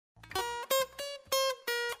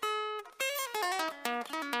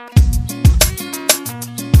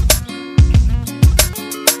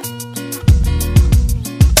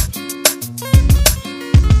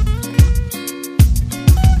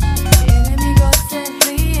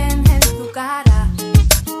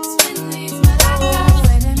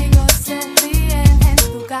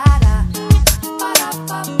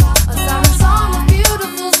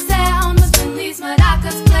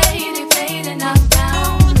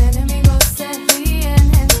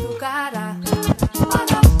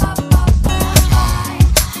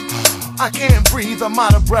I can't breathe, I'm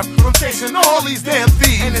out of breath from chasing all these damn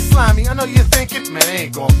thieves. And it's slimy, I know you're thinking, man, they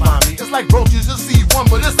ain't gonna find me. It's like roaches, you'll see one,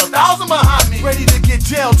 but it's 1,000 behind me. Ready to get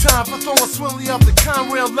jail time for throwing Swindley up the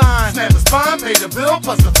Conrail line. Snap his spine, pay the bill,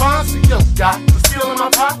 plus the fine. See, yo, guy, for stealing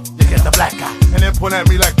my pot, you get the black guy. And then point at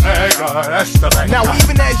me like, hey, God, that's the black guy. Now,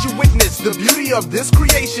 even as you witness the beauty of this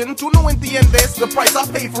creation, tú no entiendes the price I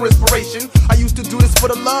pay for inspiration. I used to do this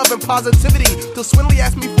for the love and positivity, till Swindley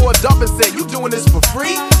asked me for a dub and said, you doing this for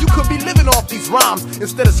free? You could be living off these rhymes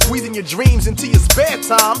instead of squeezing your dreams into your spare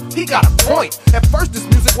time. He got a point. At first this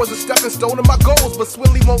music was a stepping stone to my goals, but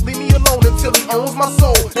Swindley won't leave me alone until he owns my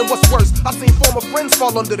soul. And what's worse, I've seen former friends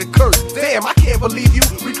fall under the curse. Damn, I can't believe you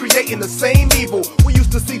recreating the same evil. We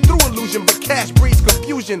used to see through illusion, but cash breeds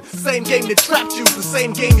confusion. Same game that trapped you, the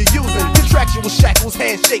same game you're using. Contractual shackles,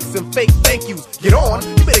 handshakes, and fake thank yous. Get on,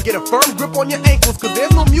 you better get a firm grip on your ankles, cause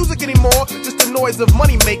there's no music anymore, just the noise of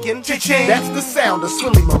money making. That's the sound of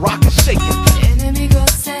Swindley Maracas shaking. Enemigos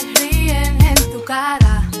se ríen en tu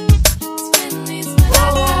cara.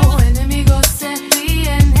 Oh, enemigos se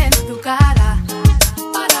ríen en tu cara.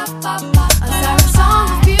 A siren song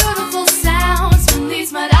of beautiful sounds. When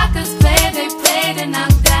these maracas play, they play to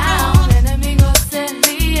knock down. Enemigos se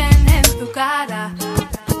ríen en tu cara.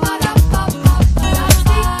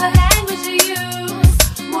 Speak the language they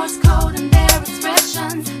use, Morse code in their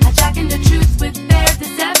expressions, hijacking the truth with their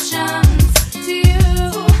deceptions. To you.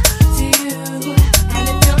 And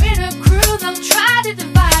if you're in a crew, they'll try to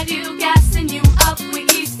divide you, gassing you up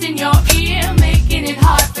with yeast in your ear, making it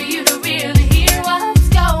hard for you to really hear what's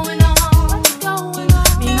going on.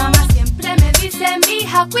 Mi mamá siempre me dice,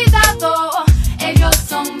 mija, cuidado, ellos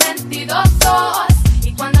son mentirosos.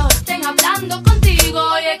 Y cuando estén hablando contigo,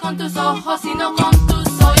 oye con tus ojos y no con tus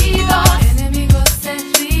oídos. Enemigos se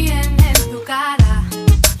ríen en tu cara.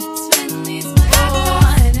 Oh,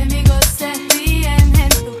 enemigos se ríen en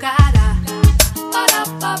tu cara. A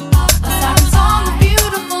siren song of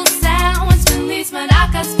beautiful sounds. When these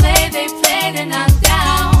maracas play, they play to knock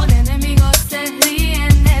down. Enemigos se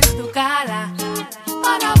ríen en tu cara.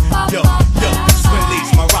 Yo,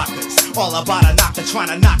 Swindley's Maracas, all about a knocker, trying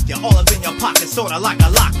to knock you all up in your pocket, sorta like a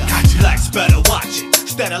locker. Gotcha. Blacks better watch it,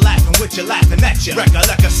 instead of laughing with you, laughing at you.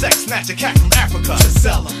 Recollect a sex snatch a cat from Africa to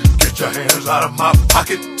sell him. Get your hands out of my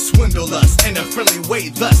pocket. Swindle us in a friendly way,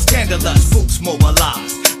 thus scandalous. Spooks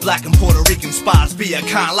mobilized, black and Puerto Rican spies, be a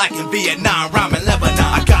kind like in Vietnam, rhyming Lebanon.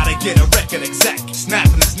 I gotta get a record exec,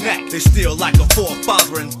 snapping his neck. They steal like a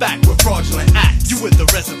forefather in fact with fraudulent acts. You with the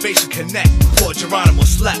reservation connect, poor Geronimo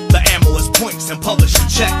slept. The ammo is points and publishing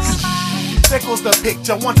checks. There goes the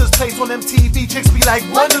picture, once it's placed on MTV, chicks be like,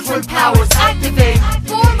 wonders when powers activate.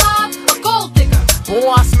 Former a gold digger.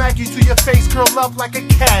 Boy, I smack you to your face, curl up like a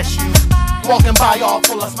cashew. Walking by all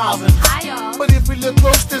full of smiles and Hi, y'all. but if we look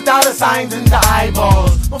close, there's dollar signs in the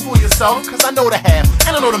eyeballs. Don't fool yourself, cause I know the half,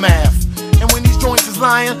 and I know the math. And when these joints is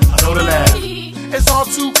lying, I know the laugh. It's all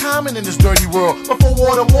too common in this dirty world. Before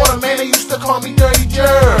water, man, they used to call me Dirty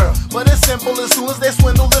Jer. But it's simple, as soon as they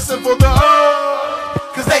swindle, listen for the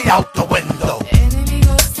cause they out the window.